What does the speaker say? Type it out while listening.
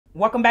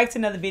Welcome back to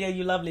another video,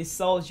 you lovely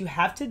souls. You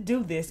have to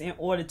do this in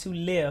order to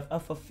live a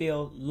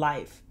fulfilled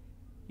life.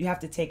 You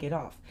have to take it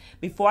off.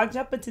 Before I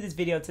jump into this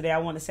video today, I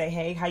want to say,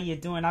 hey, how you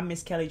doing? I'm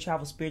Miss Kelly,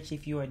 Travel Spiritually.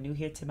 If you are new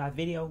here to my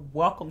video,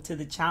 welcome to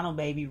the channel,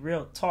 baby.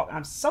 Real talk.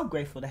 I'm so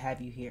grateful to have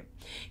you here.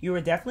 You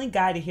are definitely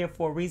guided here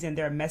for a reason.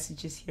 There are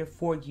messages here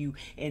for you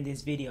in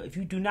this video. If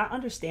you do not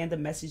understand the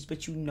message,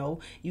 but you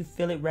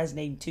feel it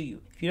resonating to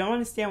you. If you don't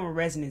understand what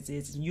resonance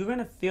is, you're going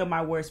to feel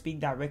my words speak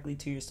directly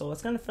to your soul.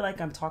 It's going to feel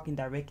like I'm talking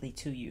directly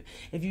to you.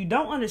 If you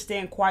don't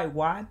understand quite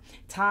why,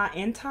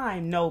 in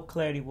time, no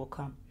clarity will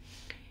come.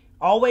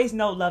 Always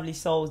know, lovely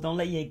souls, don't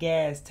let your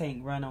gas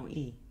tank run on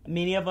E.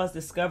 Many of us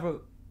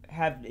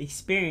have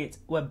experienced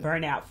what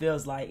burnout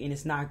feels like, and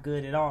it's not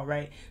good at all,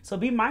 right? So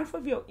be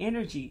mindful of your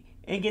energy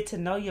and get to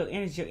know your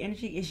energy. Your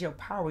energy is your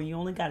power. You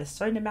only got a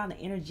certain amount of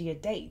energy a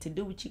day to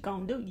do what you're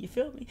going to do. You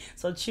feel me?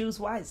 So choose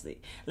wisely.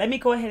 Let me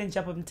go ahead and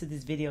jump up into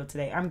this video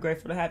today. I'm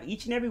grateful to have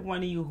each and every one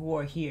of you who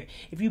are here.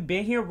 If you've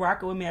been here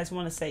rocking with me, I just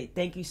want to say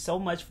thank you so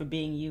much for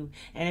being you.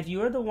 And if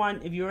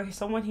you're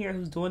someone here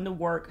who's doing the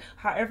work,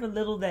 however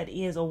little that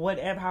is or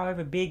whatever,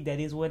 however big that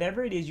is,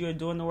 whatever it is, you're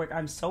doing the work.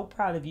 I'm so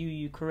proud of you,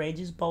 you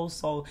courageous, bold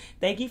soul.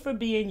 Thank you for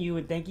being you,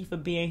 and thank you for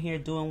being here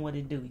doing what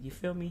it do. You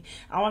feel me?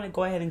 I want to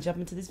go ahead and jump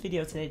into this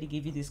video today to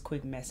give you this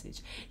quick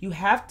message. You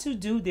have to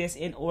do this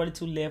in order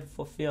to live a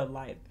fulfilled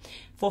life.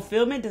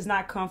 Fulfillment does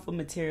not come from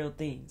material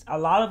things. A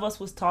lot of us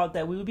was taught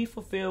that we will be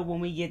fulfilled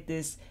when we get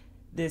this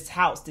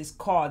house, this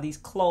car, these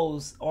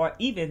clothes, or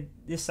even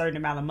this certain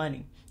amount of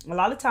money. A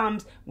lot of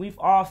times we've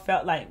all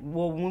felt like,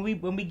 well, when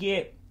we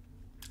get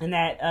in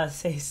that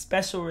say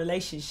special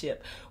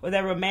relationship or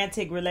that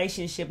romantic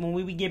relationship, when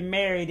we get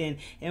married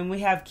and we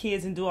have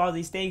kids and do all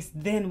these things,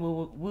 then we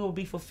will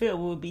be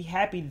fulfilled. We will be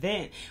happy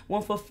then.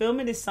 When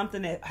fulfillment is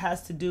something that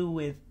has to do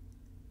with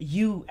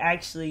you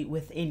actually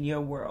within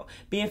your world,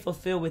 being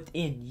fulfilled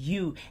within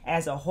you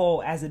as a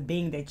whole, as a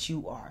being that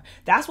you are.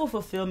 That's what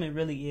fulfillment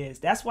really is.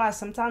 That's why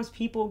sometimes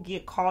people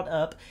get caught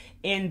up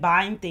in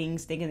buying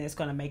things thinking it's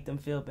going to make them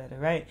feel better,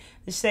 right?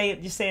 Just say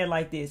it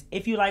like this.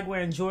 If you like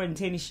wearing Jordan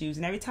tennis shoes,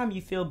 and every time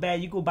you feel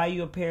bad, you go buy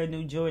you a pair of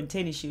new Jordan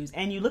tennis shoes,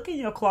 and you look in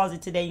your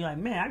closet today and you're like,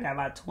 man, I got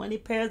about 20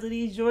 pairs of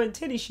these Jordan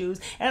tennis shoes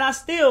and I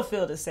still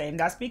feel the same.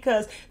 That's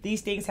because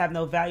these things have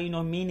no value,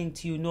 no meaning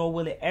to you, nor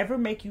will it ever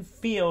make you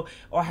feel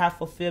or have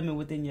fulfillment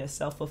within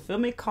yourself.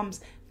 Fulfillment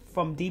comes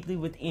from deeply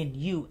within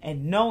you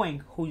and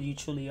knowing who you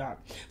truly are.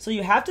 So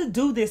you have to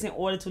do this in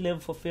order to live a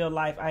fulfilled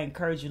life. I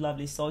encourage you,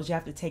 lovely souls, you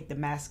have to take the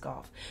mask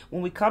off.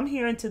 When we come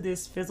here into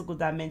this physical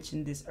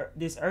dimension,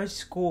 this earth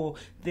school,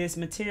 this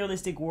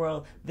materialistic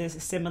world, this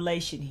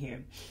assimilation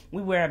here,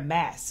 we wear a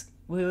mask.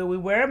 We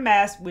wear a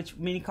mask, which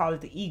many call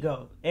it the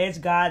ego.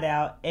 Edge God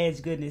out,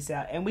 edge goodness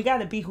out. And we got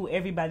to be who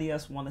everybody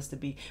else wants us to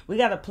be. We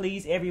got to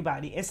please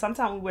everybody. And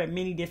sometimes we wear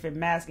many different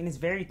masks, and it's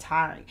very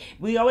tiring.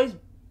 We always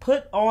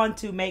put on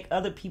to make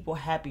other people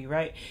happy,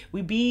 right?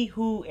 We be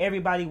who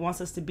everybody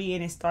wants us to be,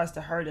 and it starts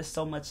to hurt us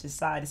so much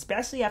inside,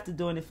 especially after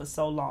doing it for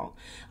so long.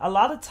 A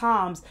lot of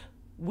times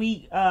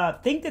we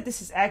think that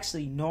this is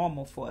actually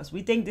normal for us.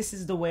 We think this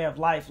is the way of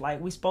life.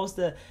 Like we're supposed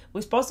to,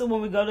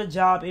 when we go to a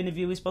job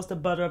interview, we're supposed to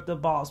butter up the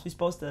boss. We're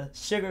supposed to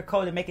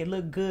sugarcoat and make it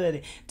look good.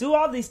 And do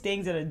all these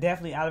things that are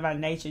definitely out of our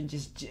nature, and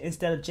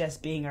instead of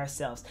just being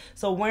ourselves.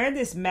 So wearing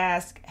this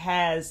mask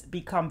has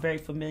become very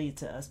familiar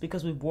to us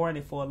because we've worn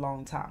it for a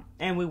long time.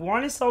 And we've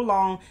worn it so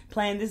long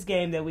playing this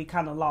game that we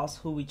kind of lost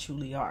who we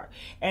truly are.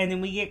 And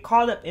then we get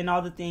caught up in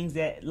all the things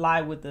that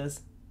lie with us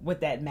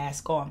with that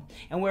mask on,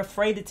 and we're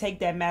afraid to take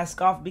that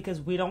mask off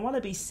because we don't want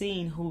to be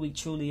seen who we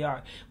truly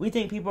are. We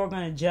think people are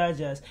going to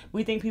judge us.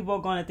 We think people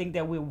are going to think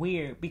that we're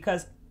weird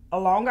because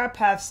along our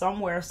path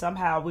somewhere,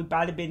 somehow, we've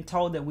probably been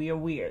told that we are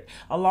weird.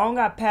 Along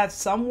our path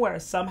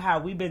somewhere,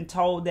 somehow, we've been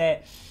told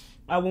that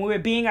when we're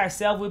being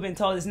ourselves, we've been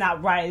told it's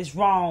not right, it's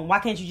wrong. Why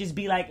can't you just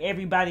be like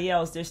everybody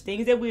else? There's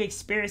things that we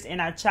experienced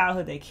in our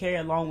childhood that carry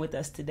along with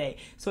us today.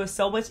 So it's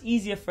so much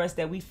easier for us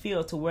that we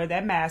feel to wear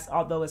that mask,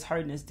 although it's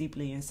hurting us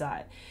deeply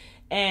inside.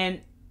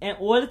 And in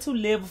order to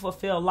live a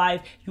fulfilled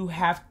life, you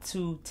have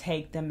to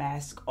take the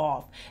mask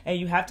off. And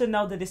you have to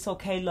know that it's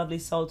okay, lovely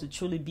soul, to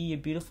truly be your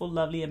beautiful,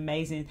 lovely,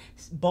 amazing,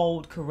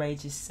 bold,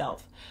 courageous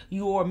self.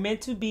 You are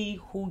meant to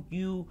be who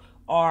you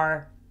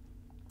are,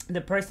 the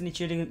person that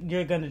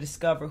you're going to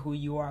discover who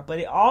you are. But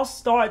it all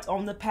starts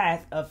on the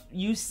path of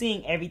you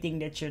seeing everything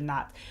that you're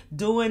not.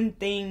 Doing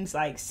things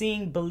like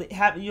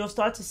you'll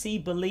start to see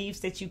beliefs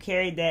that you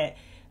carry that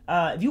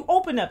if you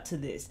open up to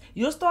this,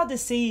 you'll start to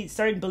see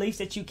certain beliefs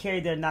that you carry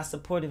that are not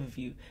supportive of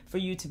you, for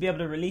you to be able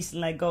to release and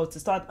let go, to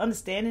start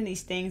understanding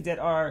these things that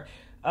are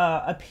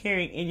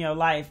appearing in your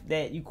life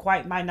that you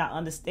quite might not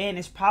understand.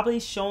 It's probably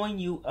showing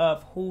you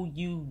of who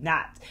you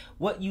not,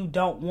 what you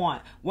don't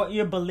want, what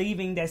you're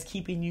believing that's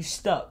keeping you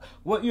stuck,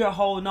 what you're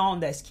holding on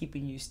that's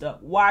keeping you stuck.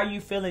 Why are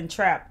you feeling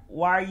trapped?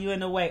 Why are you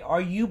in the way?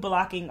 Are you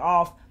blocking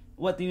off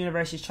what the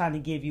universe is trying to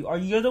give you, or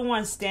you're the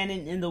one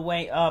standing in the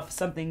way of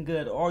something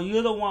good, or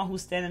you're the one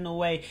who's standing in the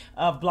way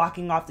of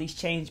blocking off these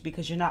change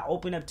because you're not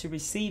open up to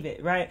receive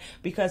it, right?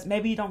 Because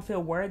maybe you don't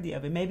feel worthy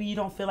of it. Maybe you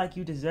don't feel like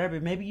you deserve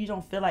it. Maybe you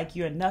don't feel like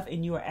you're enough,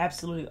 and you are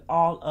absolutely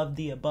all of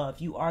the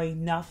above. You are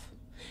enough.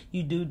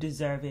 You do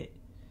deserve it.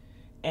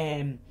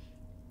 And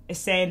it's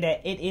saying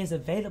that it is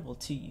available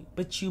to you,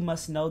 but you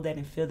must know that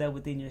and feel that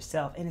within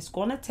yourself. And it's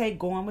going to take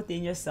going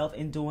within yourself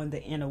and doing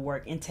the inner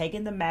work and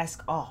taking the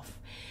mask off.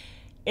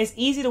 It's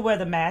easy to wear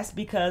the mask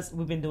because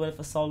we've been doing it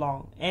for so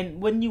long. And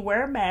when you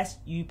wear a mask,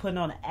 you put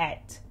on an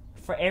act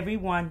for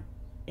everyone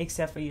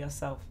except for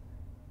yourself.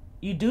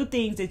 You do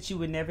things that you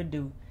would never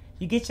do.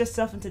 You get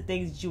yourself into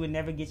things that you would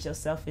never get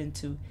yourself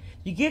into.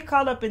 You get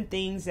caught up in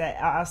things that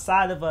are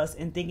outside of us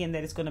and thinking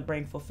that it's going to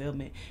bring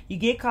fulfillment. You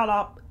get caught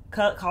up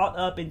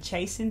in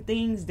chasing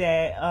things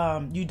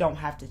that you don't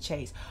have to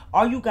chase.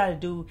 All you got to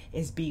do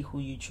is be who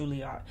you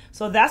truly are.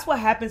 So that's what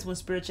happens when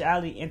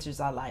spirituality enters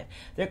our life.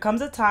 There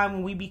comes a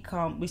time when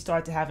we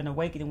start to have an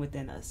awakening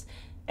within us.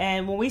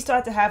 And when we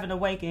start to have an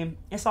awakening,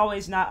 it's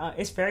always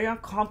it's very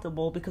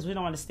uncomfortable because we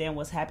don't understand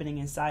what's happening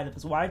inside of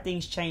us. Why are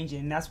things changing?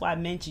 And that's why I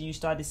mentioned you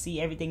start to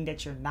see everything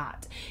that you're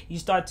not. You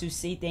start to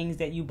see things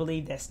that you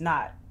believe that's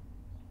not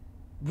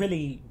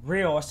really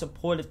real or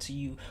supportive to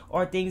you,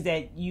 or things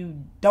that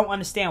you don't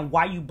understand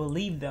why you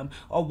believe them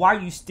or why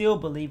you still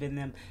believe in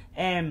them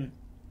and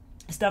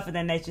stuff of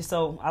that nature.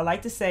 So I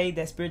like to say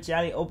that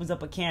spirituality opens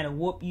up a can of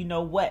whoop you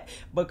know what,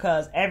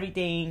 because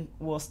everything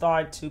will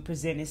start to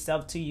present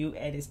itself to you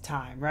at its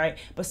time, right?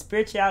 But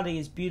spirituality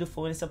is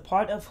beautiful, and it's a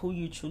part of who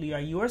you truly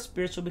are. You are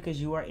spiritual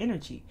because you are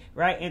energy,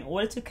 right? In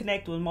order to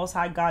connect with Most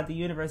High God, the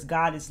universe,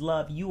 God is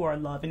love, you are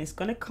love, and it's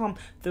going to come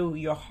through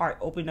your heart.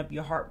 Open up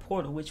your heart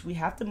portal, which we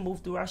have to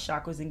move through our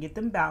chakras and get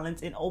them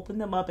balanced and open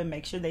them up and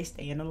make sure they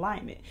stay in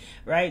alignment,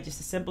 right?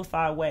 Just a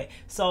simplified way.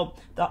 So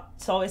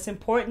it's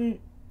important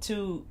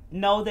to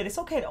know that it's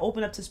okay to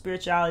open up to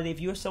spirituality.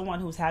 If you're someone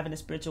who's having a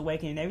spiritual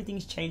awakening,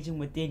 everything's changing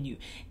within you.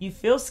 You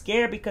feel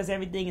scared because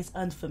everything is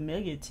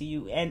unfamiliar to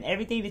you, and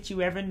everything that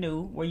you ever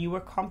knew where you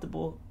were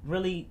comfortable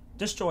really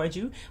destroyed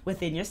you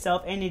within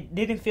yourself, and it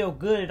didn't feel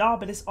good at all,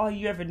 but it's all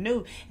you ever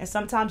knew. And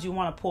sometimes you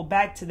want to pull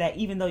back to that,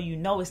 even though you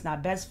know it's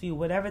not best for you,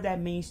 whatever that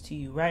means to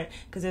you, right?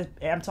 Because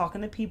I'm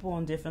talking to people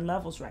on different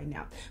levels right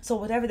now. So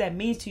whatever that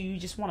means to you, you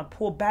just want to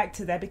pull back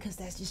to that because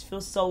that just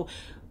feels so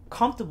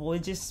comfortable.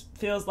 It just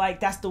feels like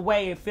that's the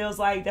way. It feels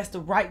like that's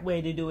the right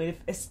way to do it.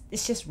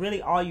 It's just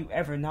really all you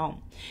ever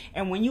known.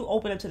 And when you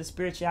open up to the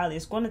spirituality,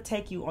 it's going to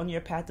take you on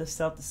your path of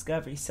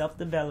self-discovery,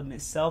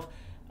 self-development,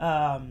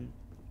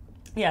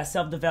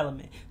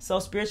 self-development. So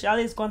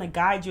spirituality is going to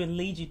guide you and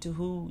lead you to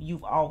who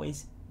you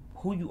always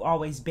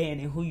been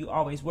and who you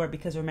always were.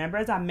 Because remember,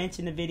 as I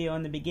mentioned in the video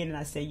in the beginning,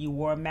 I said you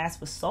wore a mask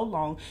for so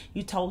long,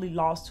 you totally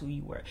lost who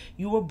you were.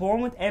 You were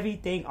born with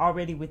everything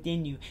already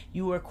within you.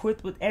 You were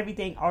equipped with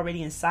everything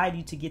already inside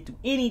you to get through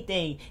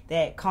anything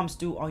that comes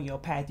through on your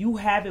path. You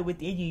have it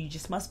within you. You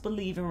just must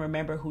believe and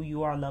remember who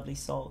you are, lovely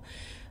soul.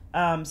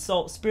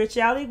 So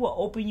spirituality will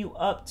open you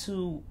up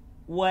to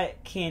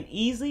what can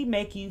easily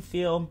make you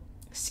feel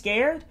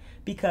scared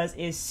because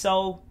it's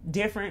so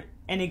different.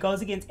 And it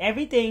goes against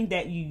everything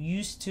that you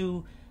used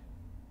to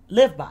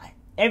live by,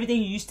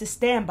 everything you used to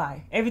stand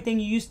by,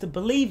 everything you used to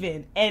believe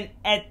in. And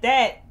at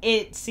that,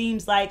 it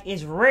seems like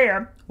it's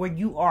rare where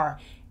you are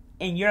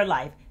in your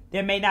life.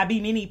 There may not be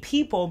many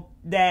people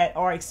that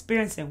are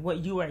experiencing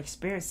what you are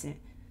experiencing.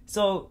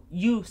 So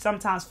you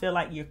sometimes feel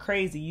like you're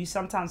crazy. You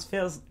sometimes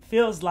feels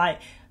like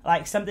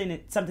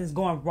something's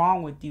going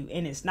wrong with you,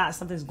 and it's not.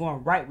 Something's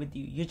going right with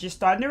you. You're just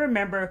starting to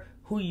remember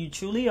who you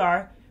truly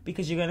are,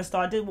 because you're going to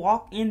start to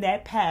walk in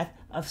that path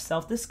of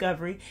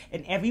self-discovery,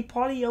 and every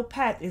part of your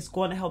path is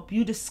going to help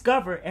you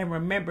discover and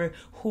remember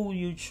who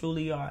you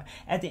truly are.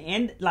 At the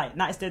end, not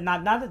at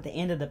the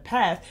end of the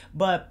path,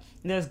 but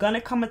there's going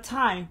to come a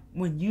time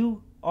when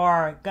you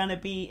are going to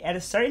be at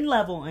a certain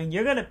level and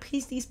you're going to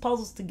piece these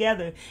puzzles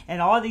together,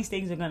 and all these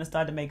things are going to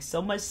start to make so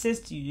much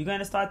sense to you. You're going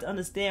to start to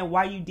understand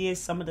why you did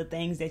some of the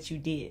things that you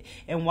did,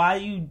 and why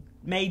you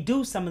may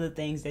do some of the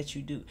things that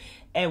you do,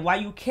 and why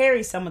you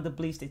carry some of the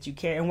beliefs that you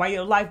carry, and why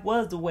your life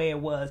was the way it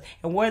was,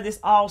 and where this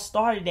all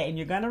started at. And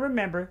you're going to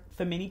remember,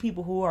 for many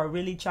people who are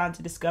really trying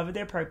to discover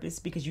their purpose,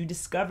 because you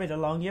discovered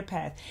along your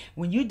path,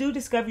 when you do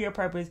discover your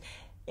purpose,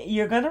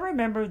 you're going to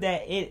remember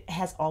that it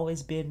has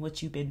always been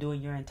what you've been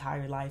doing your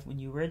entire life. When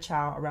you were a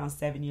child around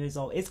 7 years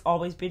old, it's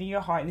always been in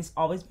your heart, and it's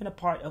always been a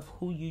part of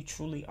who you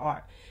truly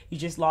are. You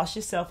just lost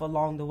yourself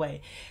along the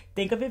way.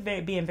 Think of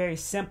it being very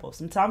simple.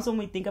 Sometimes when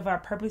we think of our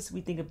purpose,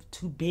 we think of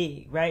too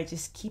big, right?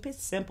 Just keep it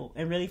simple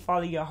and really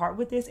follow your heart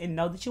with this, and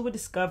know that you will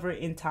discover it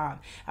in time.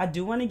 I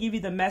do want to give you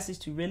the message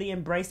to really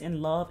embrace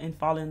and love and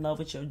fall in love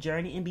with your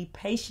journey, and be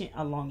patient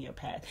along your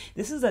path.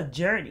 This is a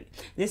journey.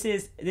 This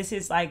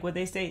is like what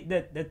they say,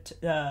 the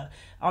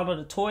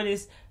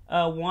tortoise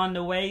won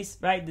the race,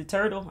 right? The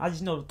turtle. I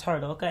just know the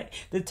turtle, okay?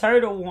 The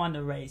turtle won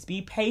the race.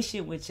 Be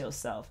patient with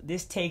yourself.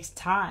 This takes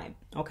time,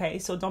 okay?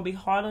 So don't be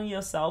hard on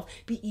yourself.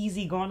 Be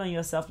easy going on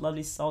yourself,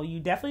 lovely soul. You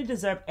definitely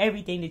deserve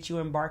everything that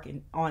you're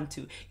embarking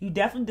onto. You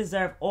definitely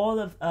deserve all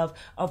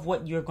of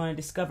what you're going to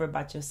discover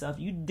about yourself.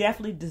 You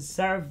definitely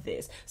deserve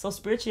this. So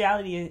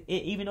spirituality,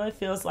 even though it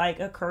feels like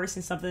a curse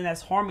and something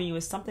that's harming you,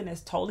 is something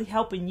that's totally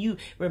helping you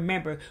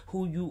remember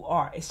who you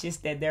are. It's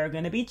just that there are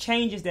going to be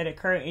changes that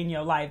occur in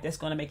your life that's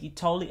going to make you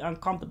totally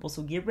uncomfortable.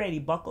 So get ready,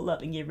 buckle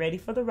up, and get ready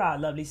for the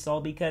ride, lovely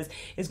soul, because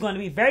it's going to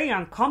be very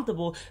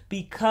uncomfortable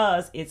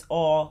because it's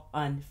all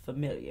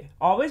unfamiliar.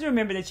 Always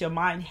remember that your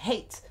mind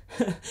hates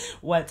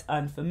what's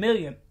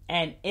unfamiliar,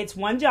 and its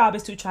one job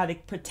is to try to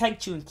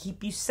protect you and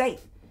keep you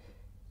safe.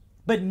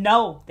 But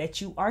know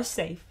that you are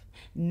safe,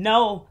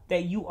 know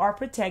that you are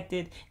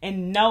protected,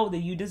 and know that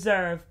you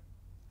deserve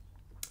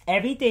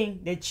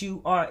everything that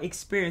you are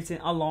experiencing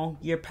along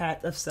your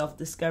path of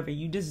self-discovery.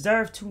 You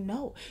deserve to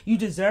know. You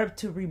deserve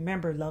to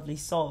remember, lovely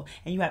soul.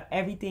 And you have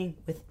everything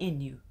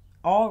within you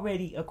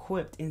already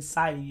equipped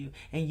inside of you,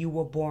 and you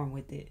were born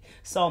with it.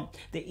 So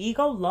the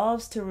ego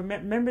loves to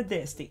remember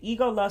this. The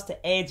ego loves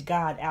to edge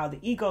God out. The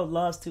ego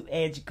loves to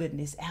edge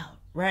goodness out.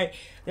 Right?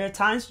 There are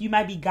times you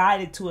might be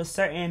guided to a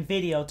certain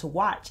video to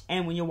watch.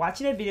 And when you're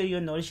watching that video, you'll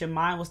notice your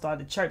mind will start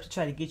to chirp to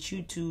try to get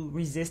you to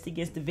resist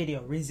against the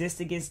video, resist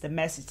against the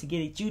message, to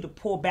get you to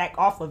pull back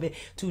off of it,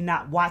 to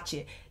not watch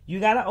it. You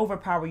got to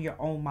overpower your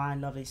own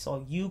mind, lovely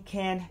soul. You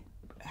can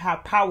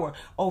have power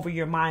over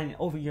your mind and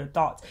over your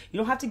thoughts. You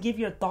don't have to give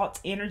your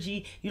thoughts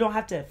energy. You don't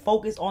have to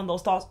focus on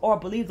those thoughts or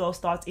believe those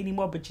thoughts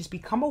anymore, but just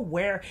become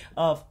aware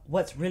of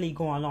what's really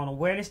going on.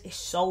 Awareness is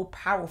so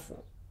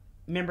powerful.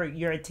 Remember,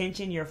 your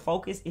attention, your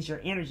focus is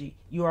your energy.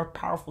 You are a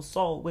powerful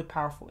soul with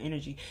powerful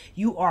energy.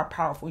 You are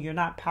powerful. You're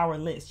not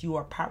powerless. You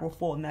are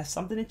powerful. And that's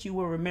something that you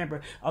will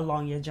remember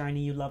along your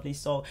journey, you lovely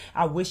soul.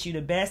 I wish you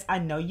the best. I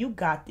know you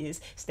got this.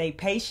 Stay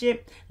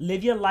patient.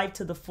 Live your life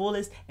to the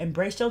fullest.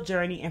 Embrace your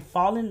journey and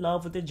fall in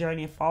love with the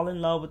journey and fall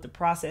in love with the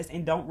process.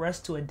 And don't rush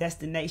to a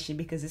destination,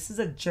 because this is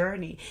a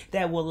journey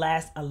that will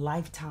last a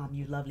lifetime,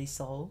 you lovely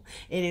soul.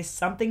 It is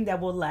something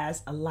that will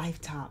last a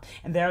lifetime.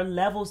 And there are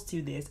levels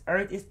to this.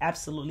 Earth is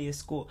absolutely a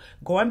school.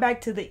 Going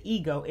back to the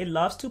ego, it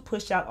loves to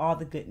push out all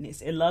the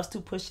goodness. It loves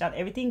to push out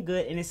everything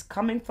good, and it's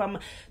coming from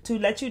to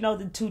let you know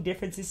the two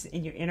differences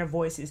in your inner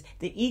voices.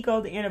 The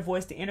ego, the inner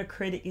voice, the inner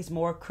critic is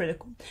more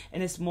critical,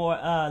 and it's more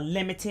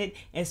limited.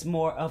 It's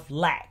more of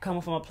lack,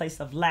 coming from a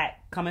place of lack.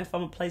 Coming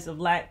from a place of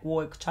lack,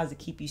 war tries to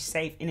keep you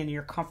safe and in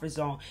your comfort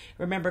zone.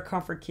 Remember,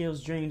 comfort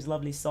kills dreams,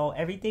 lovely soul.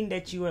 Everything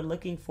that you are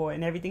looking for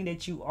and everything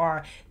that you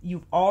are,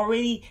 you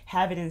already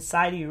have it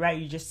inside of you, right?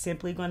 You're just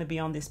simply going to be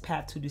on this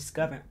path to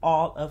discovering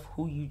all of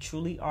who you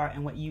truly are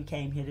and what you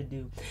came here to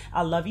do.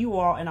 I love you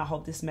all, and I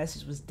hope this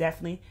message was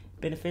definitely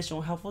beneficial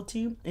and helpful to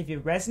you. If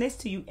it resonates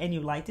to you and you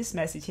like this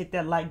message, hit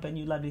that like button,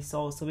 you lovely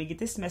souls, so we get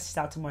this message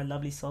out to more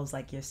lovely souls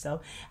like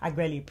yourself. I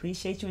greatly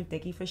appreciate you, and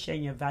thank you for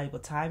sharing your valuable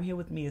time here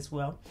with me as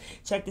well.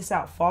 Check this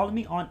out. Follow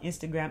me on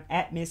Instagram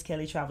at Miss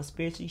Kelly Travel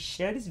Spiritually.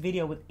 Share this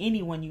video with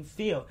anyone you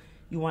feel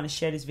you want to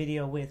share this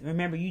video with.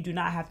 Remember, you do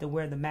not have to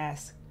wear the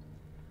mask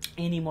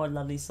anymore,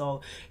 lovely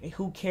soul.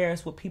 Who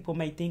cares what people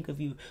may think of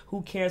you?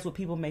 Who cares what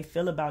people may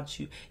feel about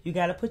you? You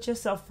got to put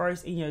yourself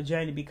first in your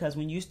journey, because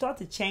when you start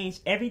to change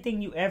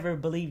everything you ever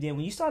believed in,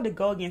 when you start to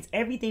go against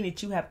everything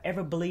that you have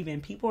ever believed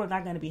in, people are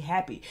not going to be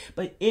happy.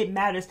 But it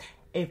matters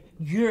if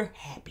you're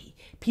happy.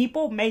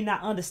 People may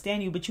not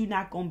understand you, but you're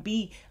not going to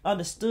be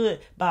understood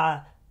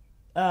by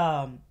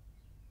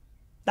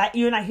like,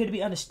 you're not here to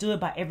be understood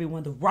by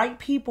everyone. The right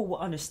people will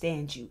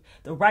understand you.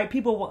 The right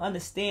people will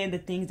understand the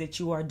things that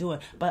you are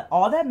doing. But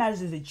all that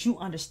matters is that you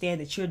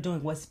understand that you're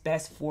doing what's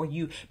best for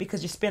you,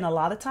 because you spend a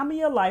lot of time in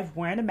your life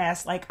wearing a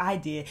mask like I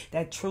did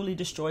that truly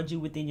destroyed you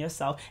within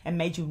yourself and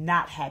made you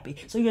not happy.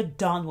 So you're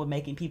done with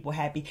making people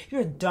happy.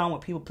 You're done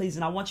with people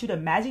pleasing. I want you to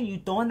imagine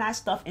you throwing that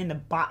stuff in the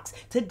box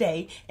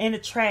today in a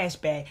trash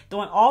bag,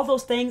 throwing all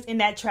those things in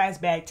that trash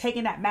bag,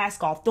 taking that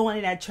mask off, throwing it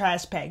in that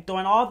trash bag,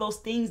 throwing all those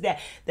things that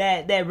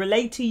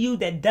relate to you,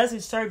 that doesn't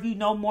serve you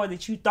no more,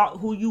 that you thought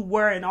who you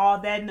were and all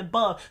that and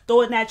above.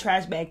 Throw it in that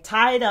trash bag,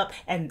 tie it up,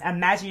 and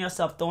imagine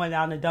yourself throwing it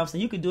out in the dumpster.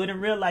 You could do it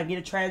in real life. Get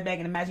a trash bag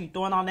and imagine you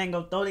throwing it on there and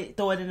go throw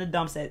it in the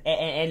dumpster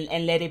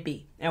and let it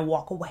be and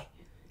walk away.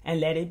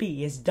 And let it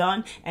be. It's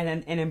done.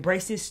 And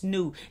embrace this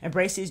new.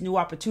 Embrace these new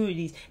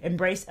opportunities.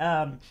 Embrace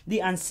the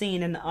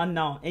unseen and the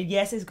unknown. And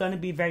yes, it's going to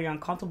be very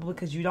uncomfortable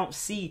because you don't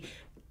see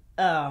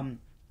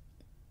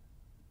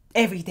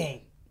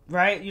everything.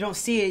 Right? You don't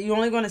see it. You're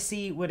only going to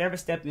see whatever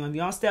step you're on. If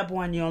you're on step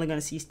 1, you're only going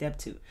to see step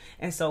 2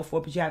 and so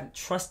forth. But you have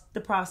to trust the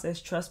process,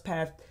 trust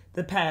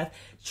the path,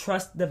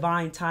 trust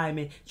divine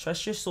timing,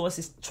 trust your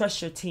sources,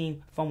 trust your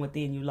team from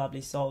within, you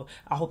lovely soul.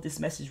 I hope this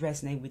message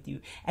resonates with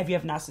you. If you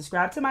have not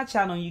subscribed to my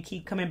channel and you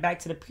keep coming back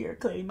to the Pure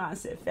Clarity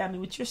Mindset family,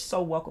 which you're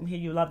so welcome here,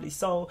 you lovely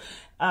soul,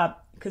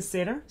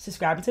 consider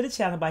subscribing to the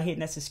channel by hitting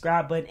that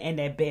subscribe button and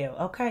that bell.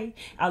 Okay,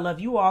 I love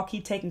you all.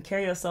 Keep taking care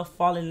of yourself.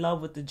 Fall in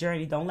love with the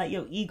journey. Don't let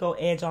your ego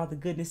edge all the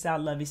goodness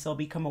out. Love you. So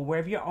become aware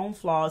of your own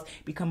flaws.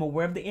 Become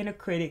aware of the inner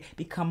critic.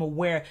 Become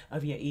aware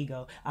of your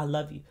ego. I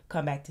love you.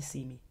 Come back to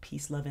see me.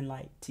 Peace, love, and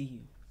light to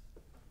you.